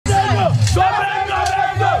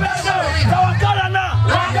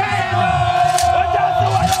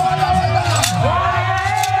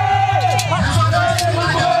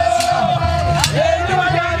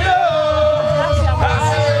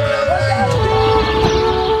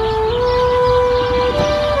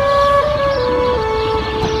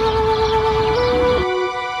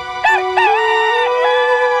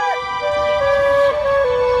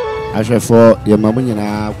ahwefo ye mamu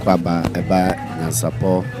nyina kwaba eba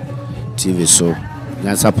Nyansapo TV so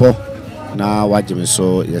Nyansapo na wagime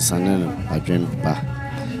so yesane adwen ba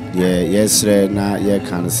ye yesre na ye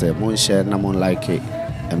kan se mon share na mon like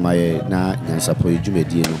emaye na Nyansapo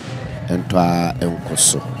yidwumedie no entwa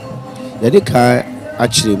enkoso ye de ka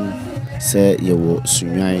achirem se ye wo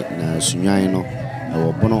Sunyani na Sunyani no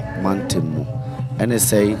wo bono mantemu ene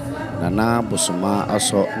sei Nana Bosoma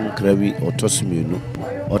Asor Nkrawiri otosumenu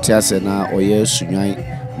otiase na oye Sunyani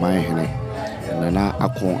Manhemaa Nana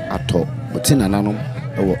akon ato oti Nananom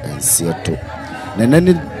ewo ensieto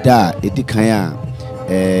nanani da edikan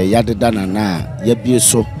a yadeda nana yabie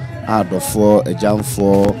so adofo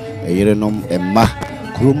ejamfo eyerenom emma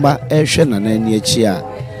kurumba ehwe nanani achi a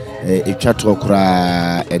etwato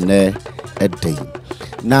kura ene edai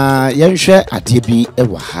na yenhwe ade bi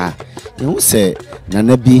ewa ha yehu se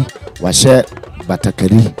nana bi wahye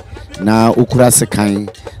batakari na ukura sekan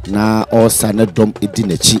na osa na dom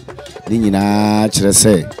edinachi ni nyina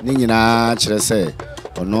kyerɛ sɛ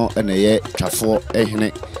ono ene ye twafo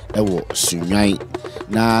ehene ewo Sunyani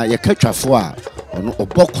na yeka twafo a ono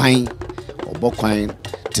obokwan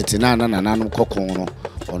tetina na Nananom kokon no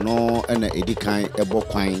ono ene edikan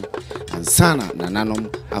ebokwan ansana Nananom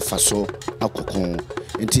afaso akokon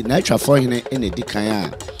enti na twafo hene ene edikan a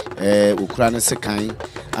ukura ne sekan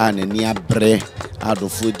a nani abre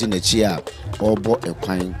adofo di nachi a obo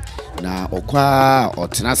ekwan na okwa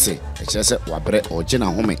otenase ekyerɛ sɛ wabre ogina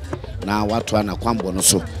home na watu ana kwambo no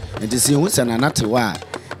so enti si hu se na natewa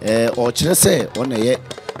o kyerɛ sɛ ona ye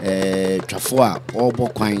twafo a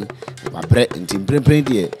obokwan wabre enti mprempren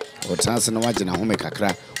die otenase na wagina home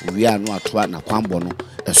kakra owi anu atoa na kwambo no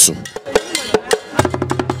eso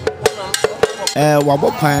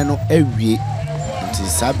wabokwan no awie enti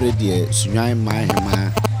sabre die Sunyani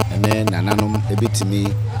Manhemaa ene Nananom ebetimi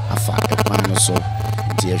afa ekwan no so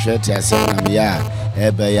enti yehwe tiase na me ya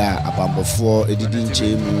ebe ya abambofo edidi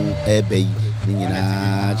nchemu ebe ni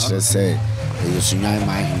nyina kyerɛ sɛ Sunyani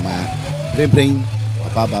Manhemaa prempren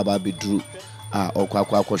baba bedru a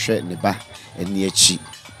okwakwa akohwɛ ne ba eni achi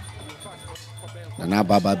na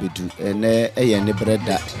baba bedru ene eye ne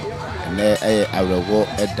breda ene eye awewo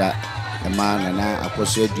eda ema na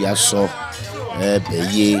akoso adua so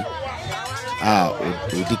beye a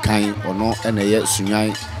odikan ono ene ye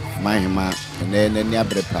Sunyani Manhemaa ene ni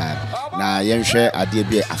abrepa na yenhwe ade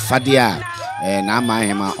bi afade a na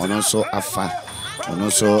Manhemaa ono so afa ono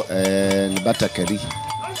so ne batakari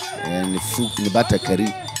ne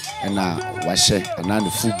batakari na wahye na ne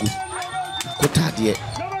fugu kotade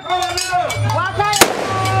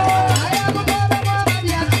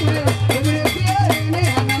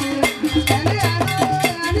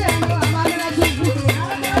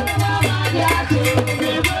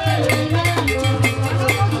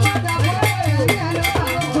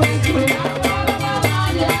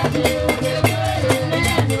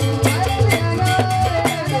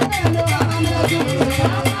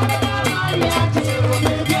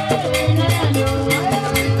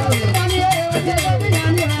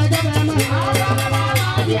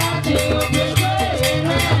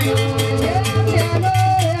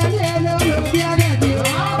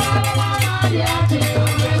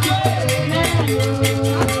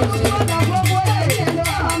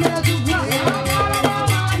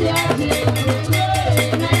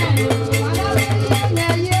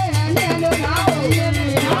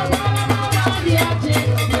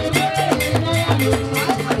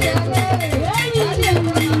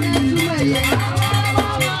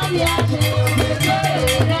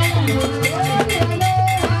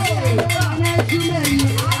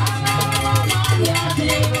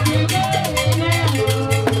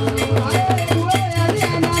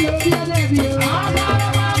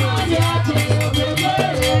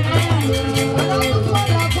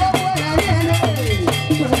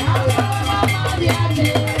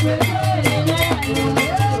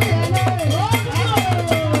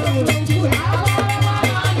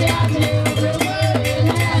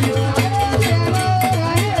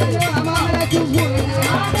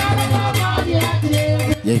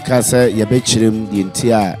kasa yebechirem di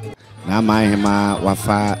ntia na Manhemaa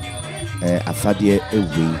wafa afade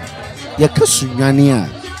ewe yeka Sunyani a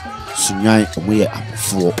Sunyani omoye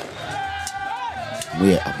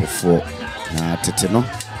abofo na tete no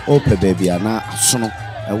ope baby ana asono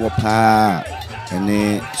ewo pa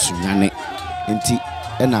ene Sunyani enti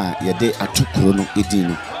ena yede atukuro no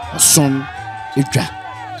edinu osom edwa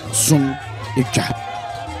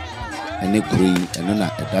ene kuri eno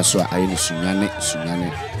na edaso a ayi Sunyani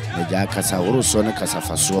Eja kasa woroso ne kasa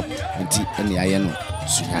faso nti ene aye no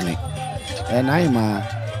Sunyani na ayima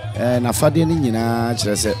na fade ni nyina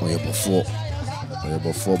kyerɛ sɛ oyebofo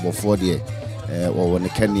before the or when the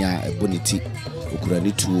Kenya bonity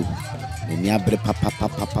ukurani tu ni abre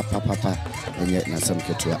papa and yet na some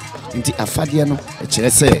ketua nti afadia no e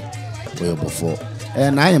kire se before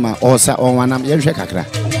na ayema osa onwanam ye hwe kakra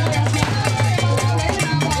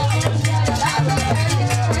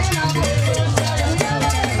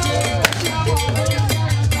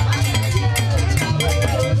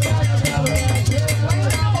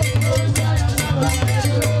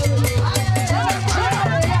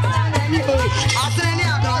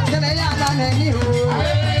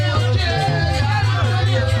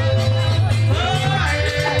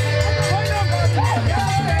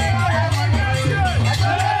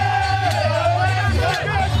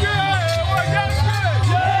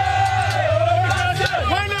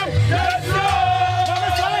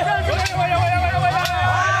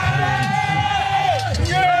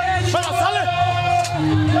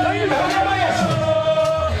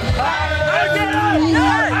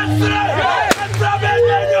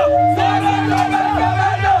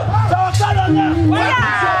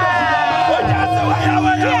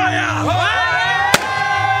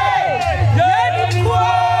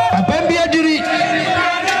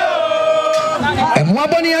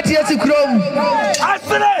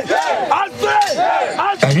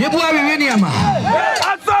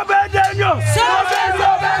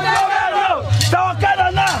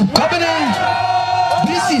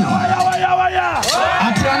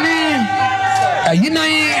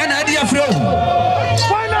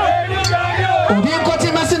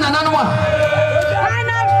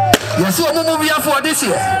For this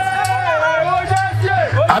year,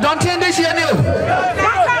 I don't think this year. No,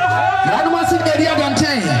 I don't want to get here. Don't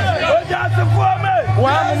think.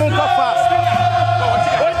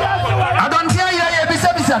 I don't hear you.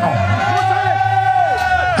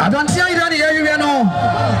 I don't hear you. No,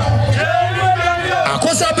 I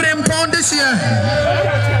could have been pound this year.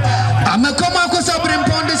 I'm a come. I could have been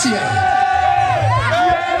pound this year.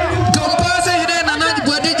 Don't pass it in another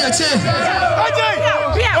body. That's it.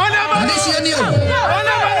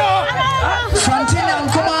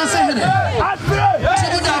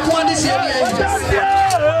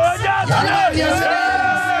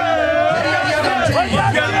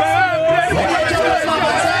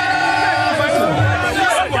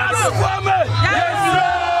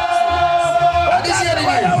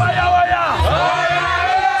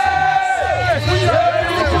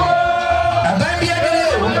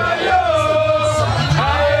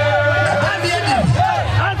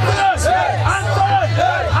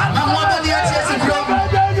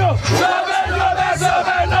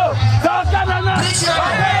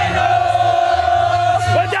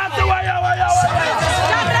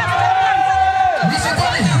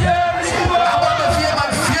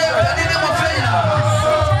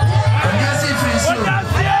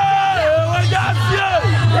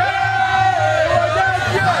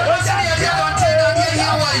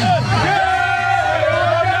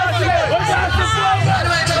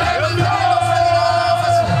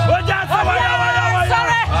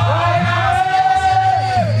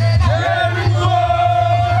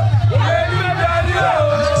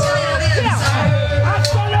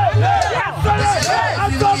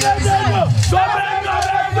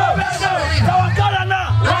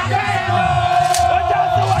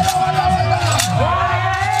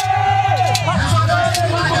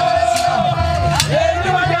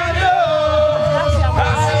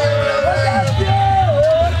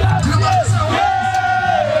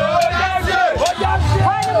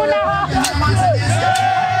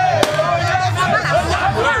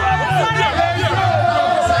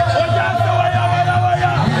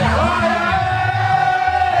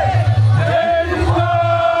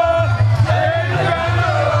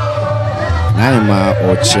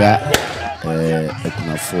 Ocha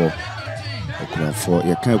ekunafo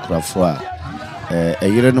ye kan ekunafo a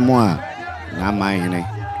eyire no mo a na amanhene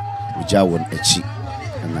uja won achi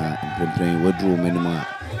na brempren wadru menim a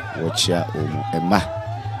wochia omo ema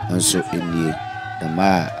nso enie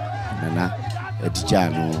ema nana edija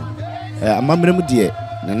no amamrem de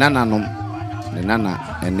nananom nana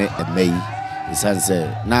ene emai isanse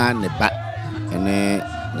na ne ba ene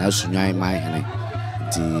na Sunyani manhene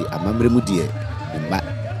ti amamrem de ba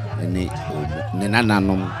ene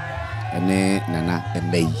Nananom ene nana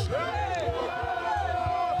emei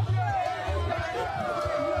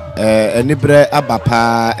enibre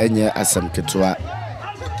abapa enye asem ketua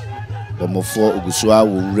bomofo ogusua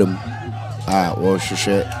wo wurem a wo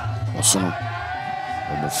hwehwe osono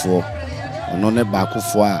bomofo ono ne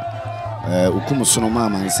baakofo a ukum sono ma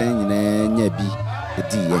mansan nyina nya bi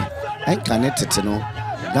ediye enka ne tete no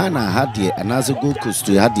Ghana ha de anaze Gold Coast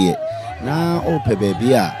ha de na ope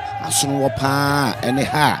baby a asono wo pa ene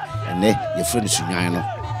ha ene ye frɛ no Sunyani no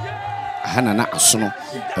aha na asono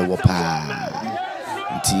wo pa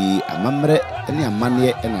nti amamre ene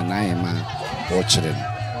amane ena Manhemaa wo kyere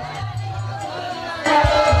no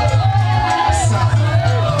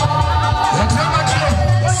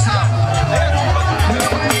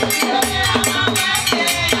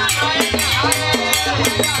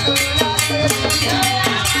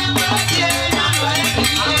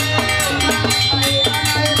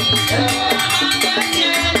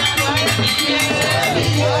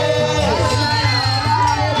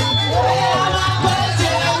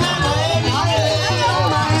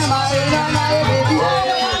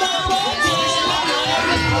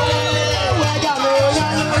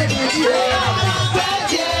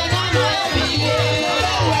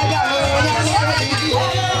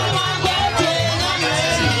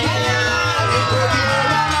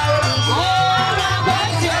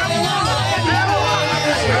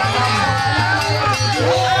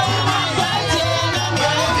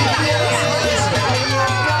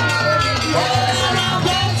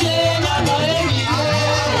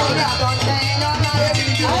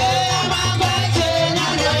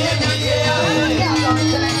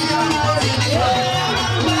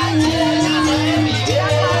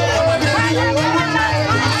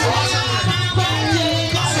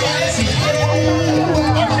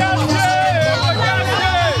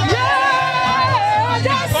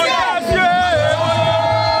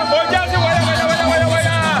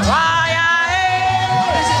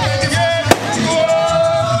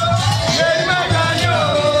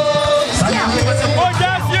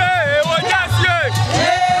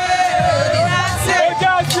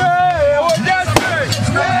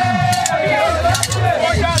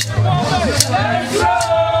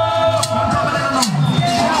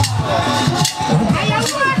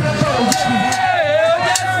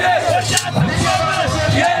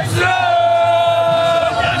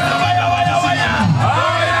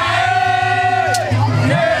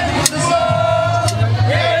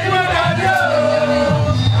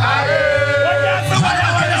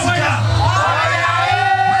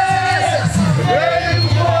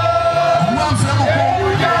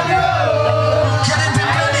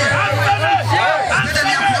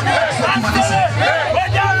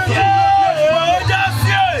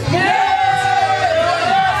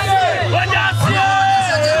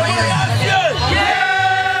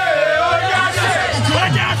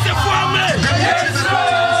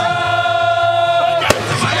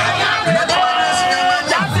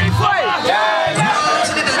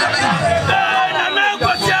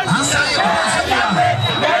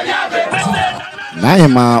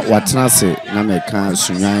Manhemaa watenase na meka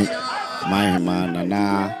Sunyani Manhemaa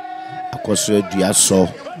nana akoso adua so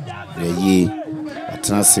reyi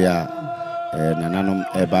watenase a Nananom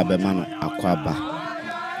eba bema no akwaba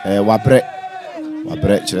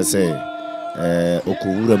wabre kire se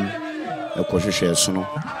okuwuram ekohwehwe so no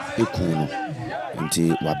eku no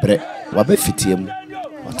nti wabe fitiem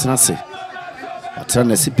watenase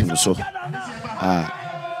watena sipim so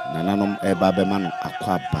Nananom eba bema no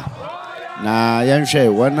akwaba na yanhwe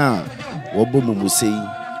wana wobo mumusei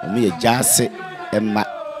omo ye jase emma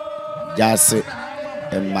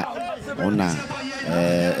ona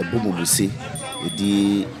ebo mumusi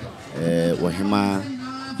edi wohema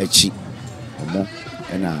achi omo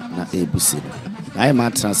na ebusi na ai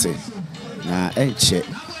matrase na enche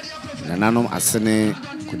Nananom asene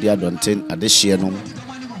kudi adonten adehye no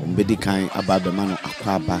ombedi kan ababema no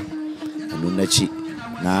akwaba enu nachi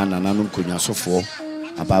na Nananom konyasofo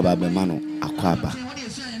ababa bema no akwaba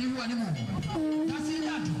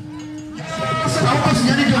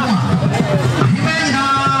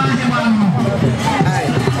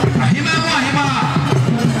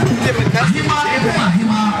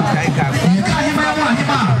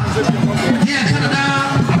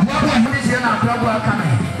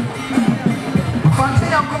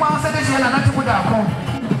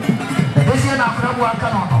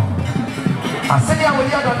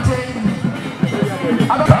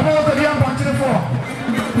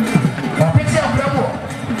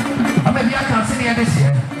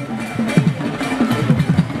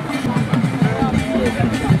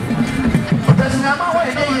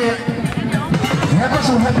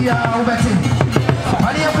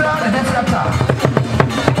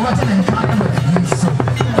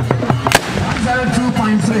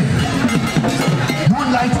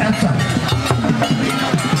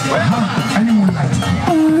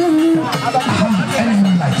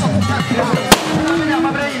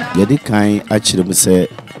Yedi kan achirem se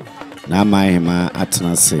na Manhemaa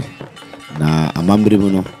atenase na amamre mu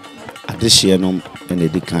no adehye no ene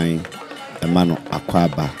di kan ema no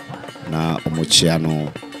akwaba na omochia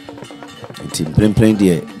no nti mprempren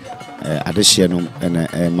de adehye no na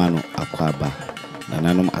ma no akwaba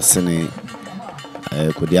Nananom asene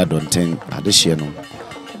kodi adonten adehye no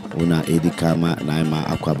una edikama na ma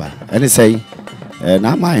akwaba ene sei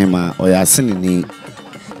na Manhemaa oya asene ni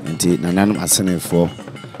nti Nananom asene fo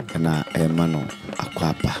na ma no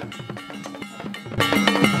akwaba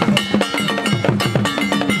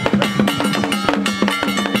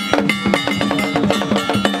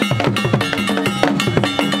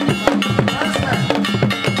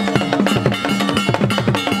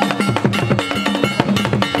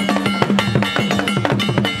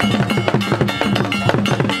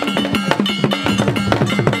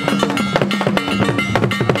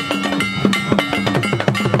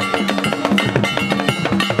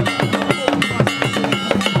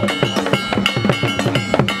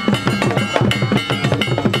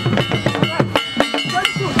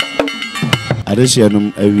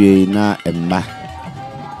Adeshianum awie na emma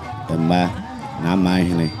na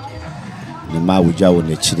Manhene ne ma wuja wo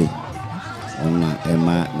na chire ona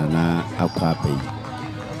emma na akwa bai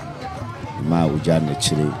ma wuja na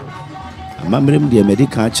chire amamrem de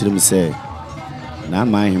medical chire se na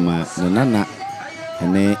Manhemaa ne nana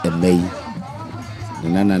ne emai ne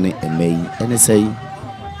nana ne emai ene sei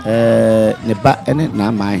ne ba ene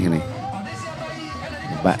na Manhene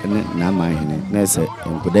ba ene na Manhene na se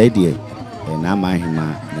enkudai de na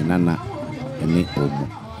Manhemaa ne nana ene omu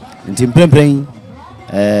nti mprempren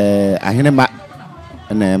ahene ma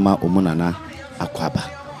na ema omu nana akwaba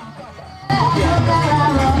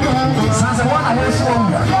sanse wana weso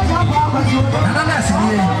nana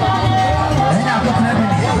asiye enya akokuna bi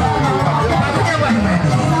bakunya ba hima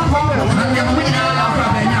nanya mu nyina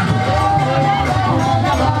akwaba enya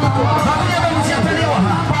bakunya ba mu siapele wa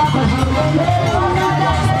ha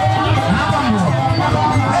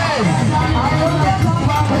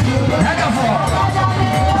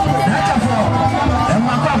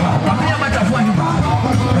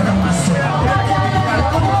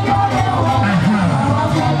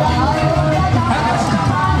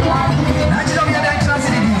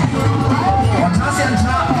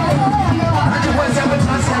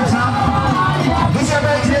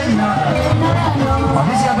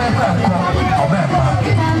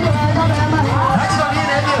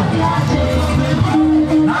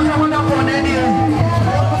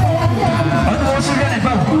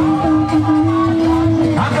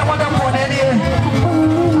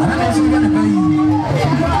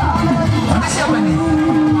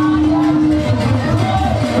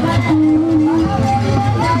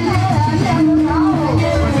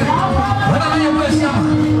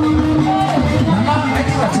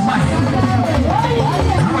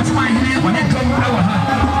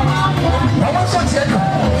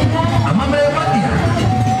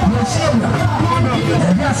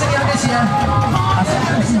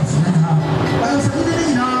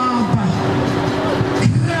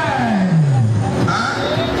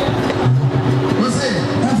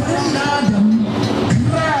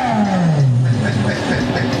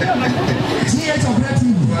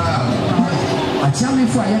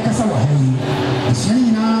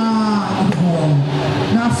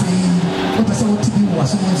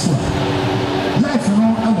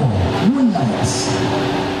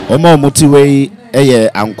Omo motiwe eye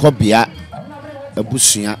ankobia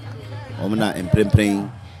abusua omna emprempren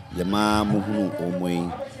yema muhunu omoi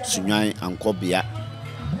Sunyani ankobia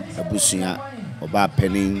abusua oba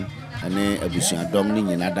penin ane abusua dom ni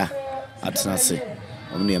nyinada atenase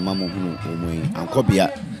omna yema muhunu omoi ankobia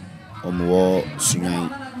omwo Sunyani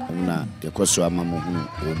omna yekoso ama muhunu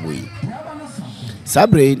omoi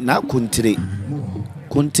sabre na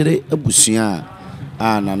kuntire abusua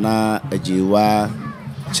nana ajiwa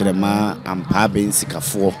Chirema ampa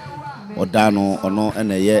bensikafo odano ono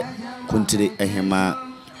eneye kuntire ehema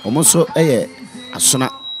omonso eye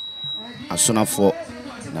asonafo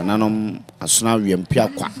Nananom asona wiempia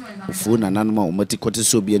kwa ofu Nananom a omati kote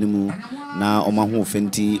so bia nimu na omaho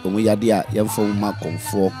fenti omuyade a yemfo ma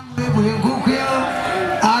konfo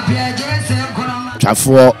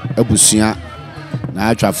twafo abusua na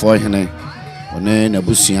atwafo hene one na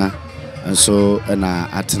abusua nso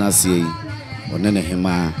na atenasie one ne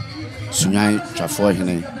hema Sunyani twafo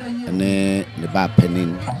hene ne ne ba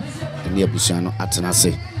penin ne abusua no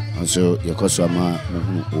atenase nso yekoso ama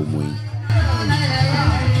muhunu omoi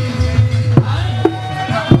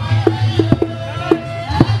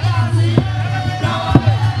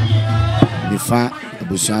nifa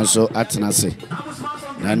abusua so atenase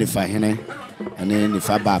na nifa hene ne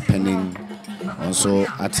nifa ba penin nso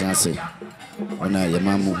atenase ona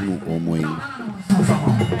yema muhunu omoi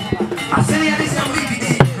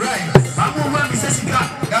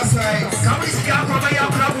That's right.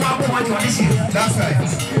 That's right.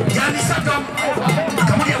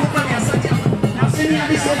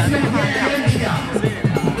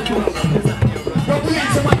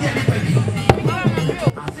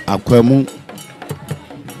 Akwemu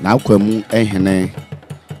na akwemu ehene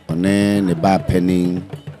one ne ba penin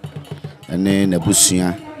ene ne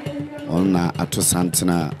busua ona ato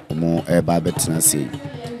santena omo eba betena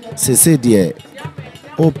se de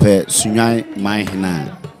ope Sunyani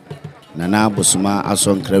Manhemaa Nana Bosoma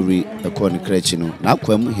Asor Nkrawiri ekọ ne krachi no na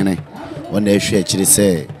akwemu hene ona ehwe akiri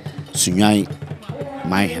se Sunyani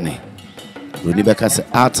Manhemaa Roni beka se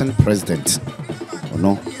acting president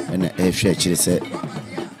ono ena ehwe akiri se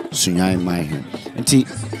Sunyani Manhemaa nti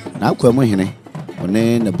na akwemu hene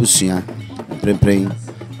one na busua prempren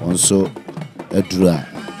onso adura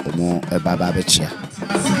omo baba bechia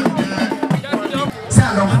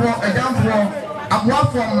sanofo edamfo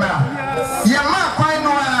aboafo mra yema kwan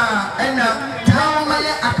no a ena tawo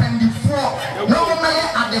meye akandifo no mo meye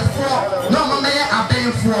adefo no mo meye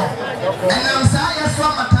abenfo ena nsa yeso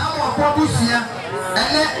matawo akobusua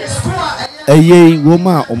ene school eye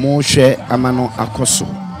woma omo hwe amano akoso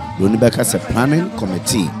Roni beka se planning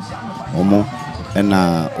committee omo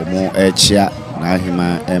ena omo echia na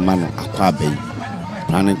ahima emano akwabe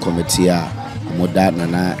planning committee a omo da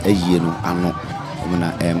nana eyie no ano omo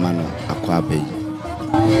na emano akwabe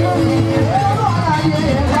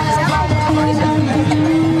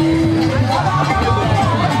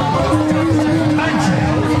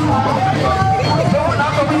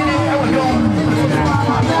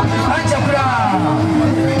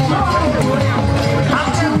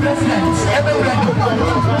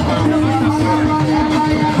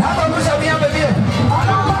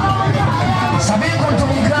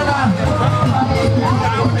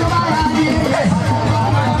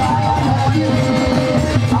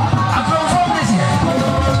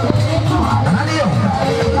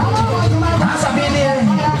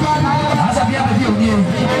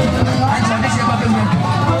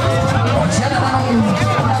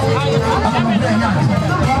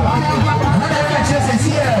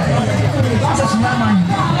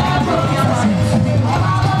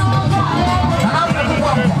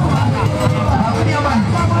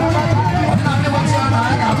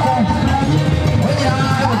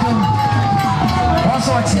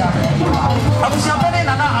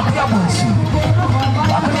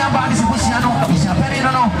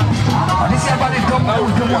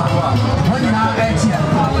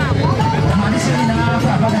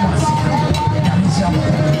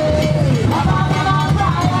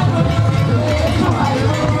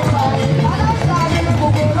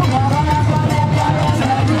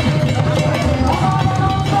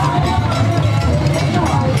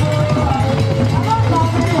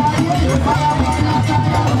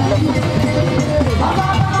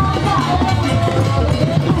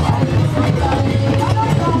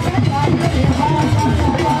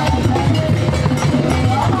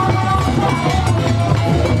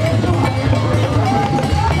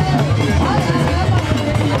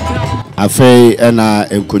Afei ena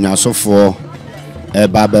enkunyasofo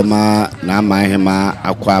babema na Manhemaa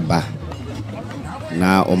akwaba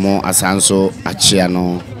na omo asanso achia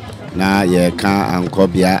no na ye ka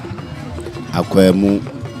ankobia akwemu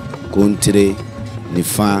kontire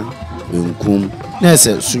nifa nkum na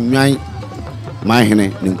ese Sunyani Manhemaa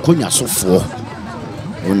ni nkunyasofo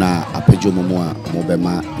ona apejo momo a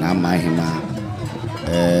mobema na Manhemaa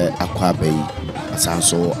akwaba yi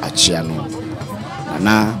asanso achia no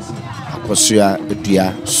na akosua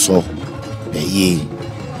edua so beye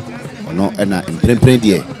ono ena imprempren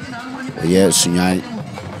die oye Sunyani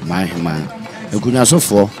Manhemaa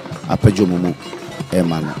enkunyasofo apejo momo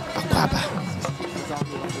ema no akwaba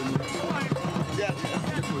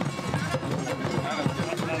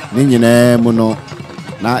ni nyina mu no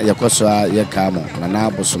na yakosua yekamo Nana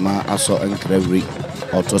Bosoma Asor Nkrawiri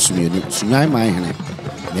Sunyani Manhemaa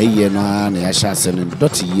na yie no na ya hyase no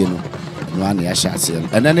dot yie no no na ya hyase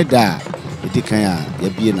enene da edikan a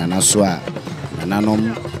yabie nana so a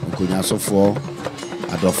Nananom nkunyasofo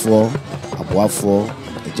adofo aboafo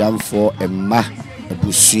ejamfo emma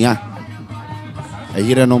abusua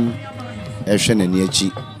ayirenom ehwe nani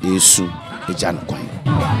achi esu ejan kwan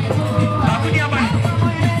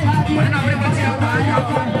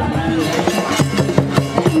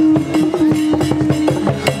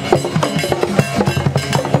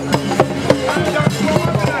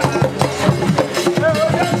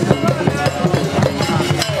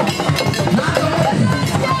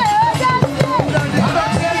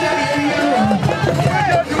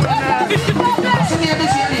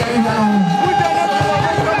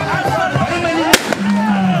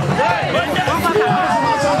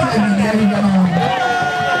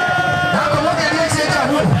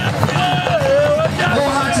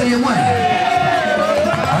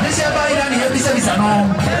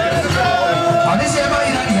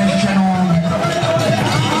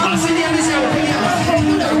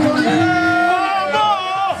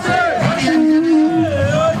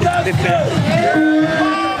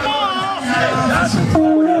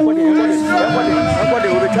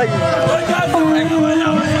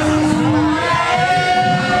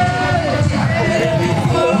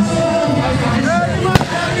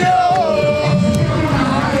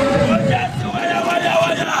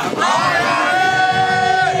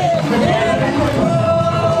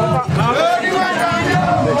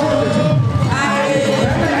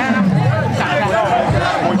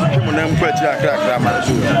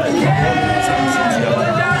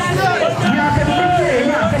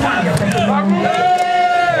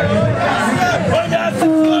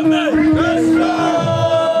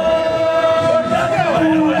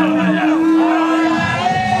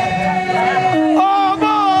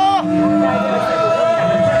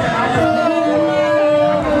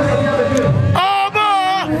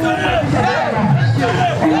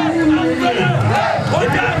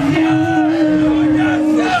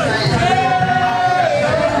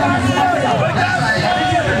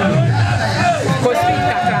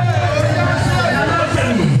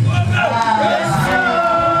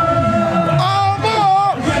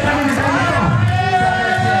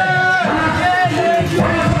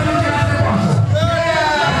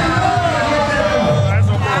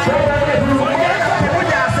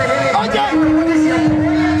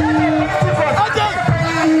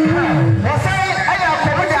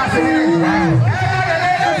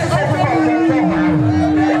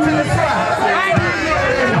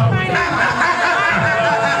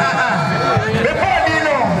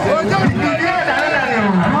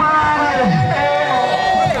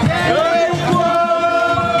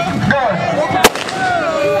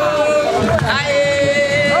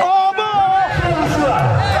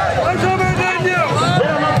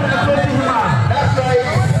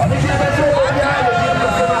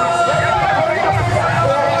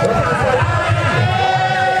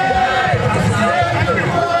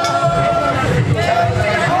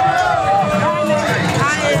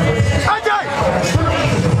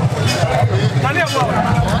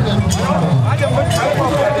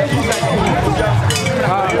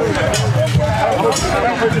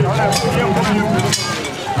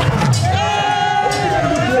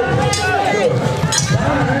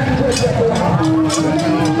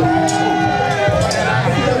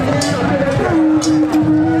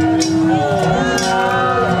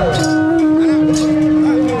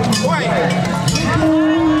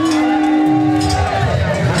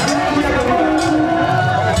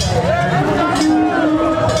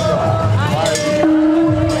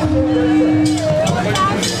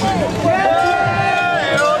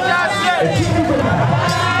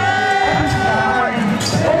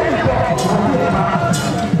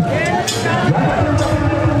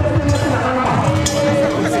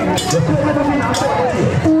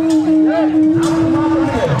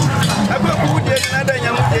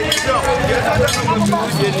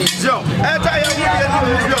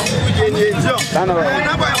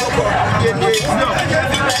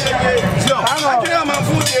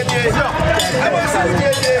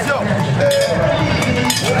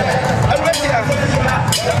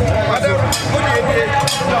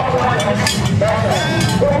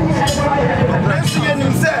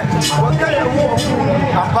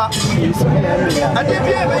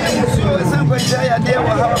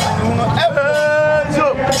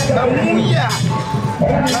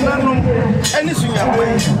Nananom, any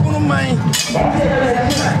Sunyani, who mind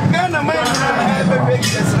Ghana,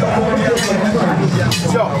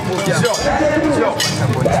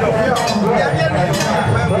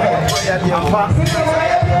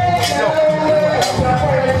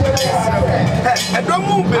 I don't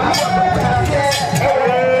move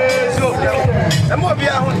I'm going to be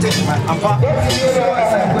a hunting.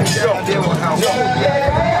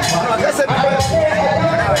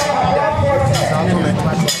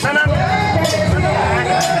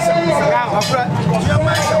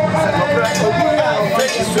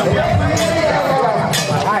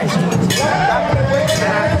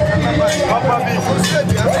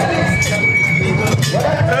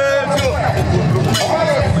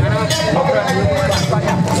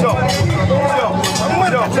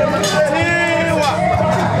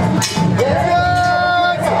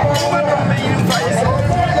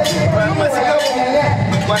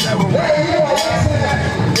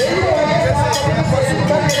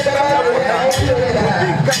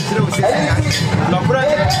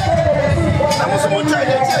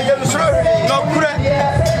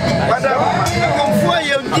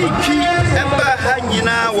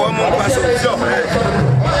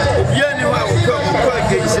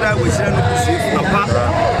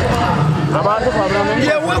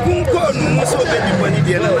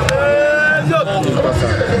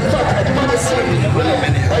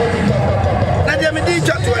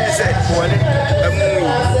 chat when you say,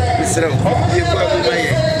 Mr. You go away.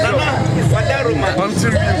 Nana, what that room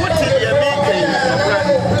until what did you make?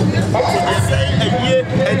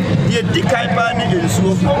 And you dick I ban in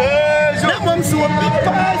so. Namum so big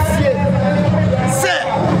pass. Say,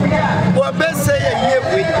 what best say a year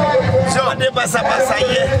with John de Basabasa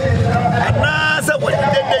ye. And now, say what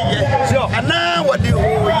did they ye? And now what do you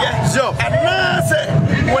ye? And now, say,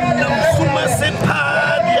 when Namsuma say,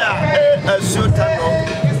 Padia, a shooter.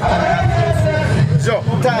 Jo,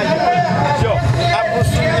 time. Jo, I was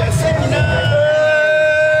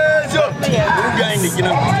Jo, you guys, you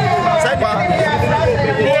know.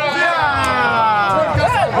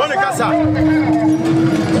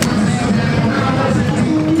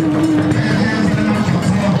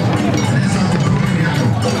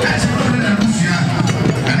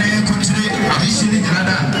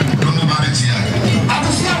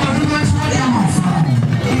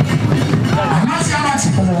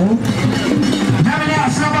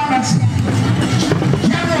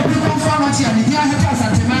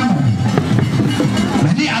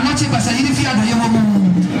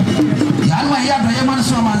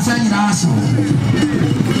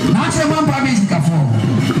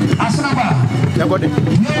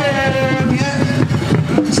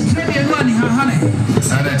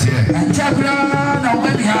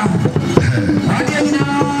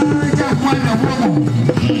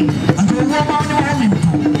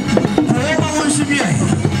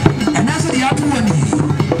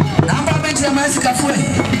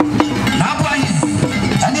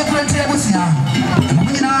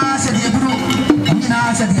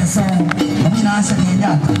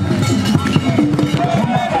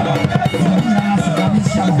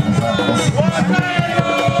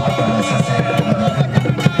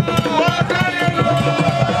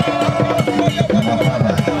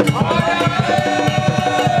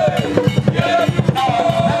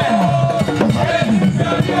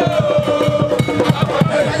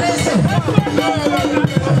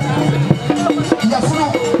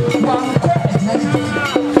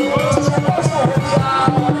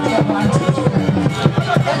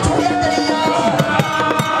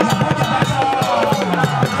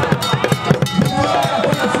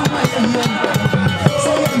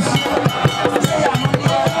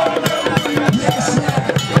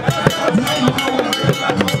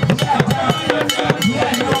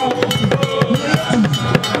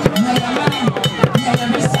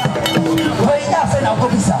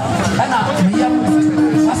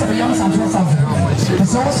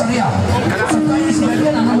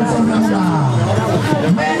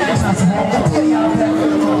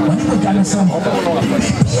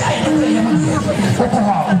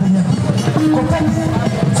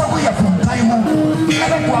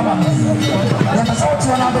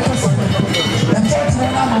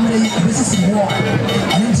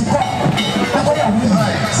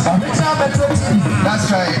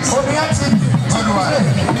 That's right.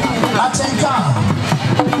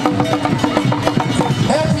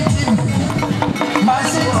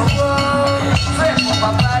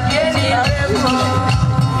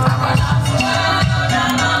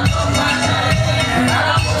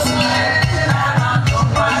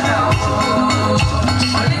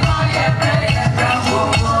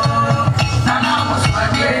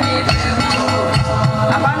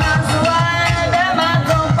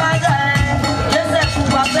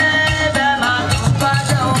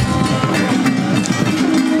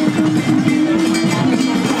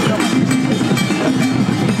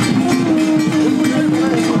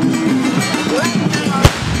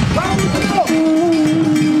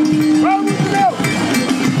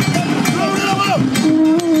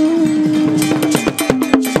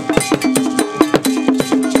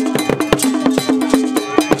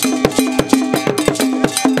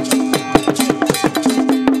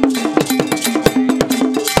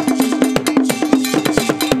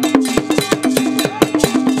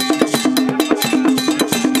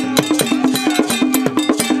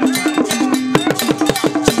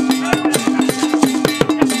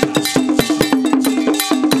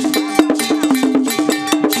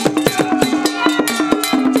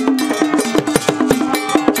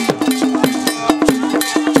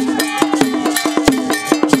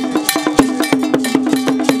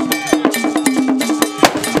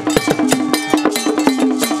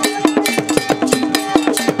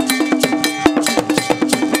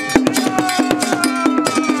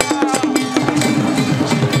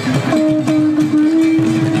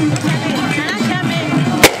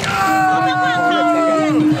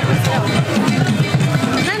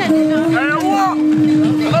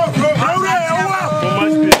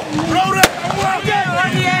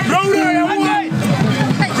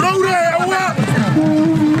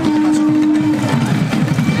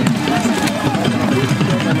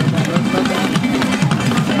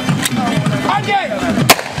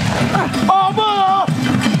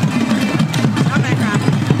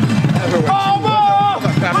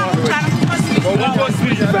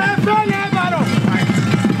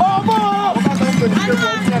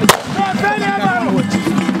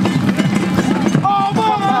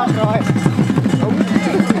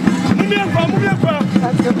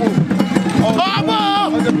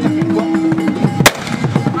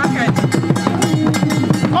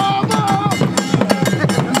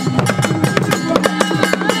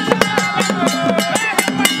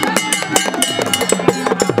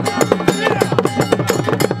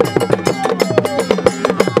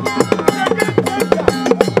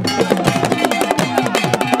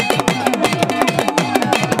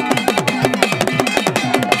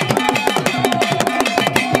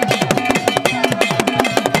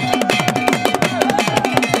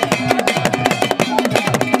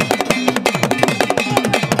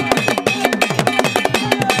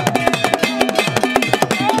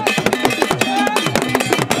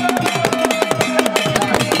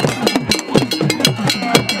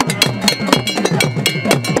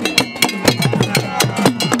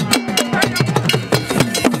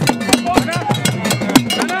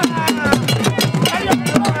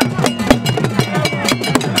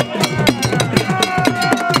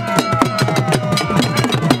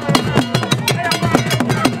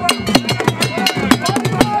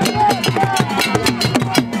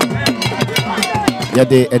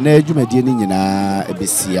 Yade ene dwumadie ni nyina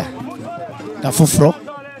ebesia da foforo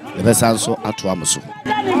ebesa nso ato amoso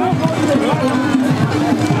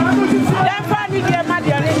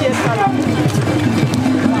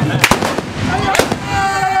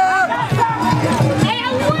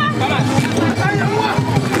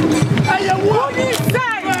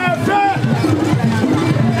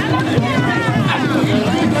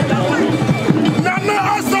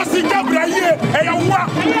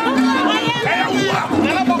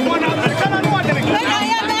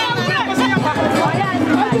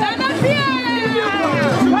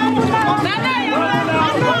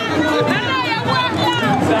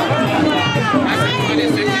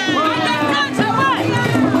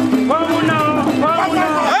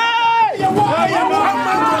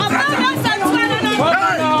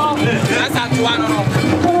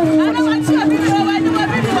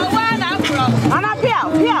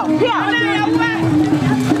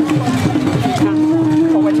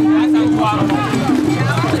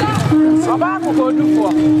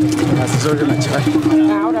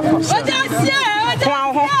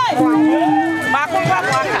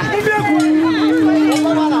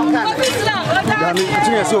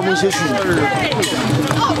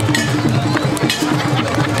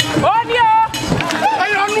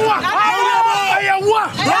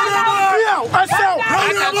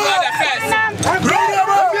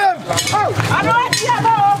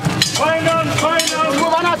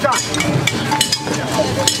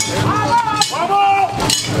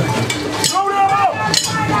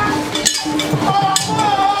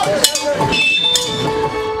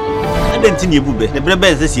Bube, the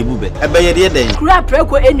Brabes is Bube. I buy a day. Crap,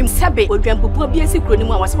 Reko, and Sabe, or Jambu, be a secret, and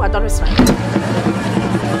was what others.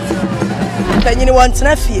 Anyone to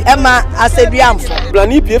Nafi, Emma, I said, Yam.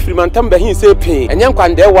 Blani P. Freeman he say pain, and young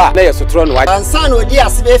Quandewa, lay a sutron white. And son, would dear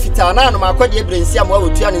Sibefitana, my quadia brain, some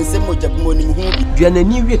will turn in some of morning. You are a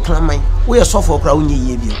new reclaiming. We are so for crown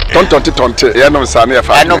ye. Tonte, Yanom Sania,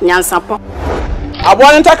 I know Nyansapo. I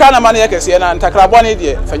want to take a money, and take a bonnet,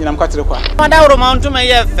 Fenam Quatriqua. What amount to my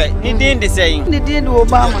effect? Indeed, the saying. They did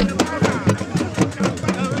Obama.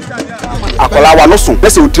 Akola wa losun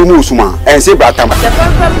pese utrimu usuma ense bratam The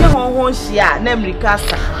person who share name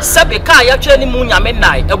Rikasa. Sabe ka ya twani mu nyame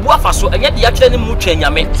nai ebu afaso enye de ya twani mu twa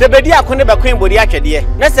nyame sebedi akone ba kwen bodi atwede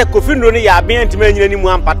na se kofi no ne ya aben ntime nyina ni mu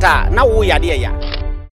ampata na wo yade ya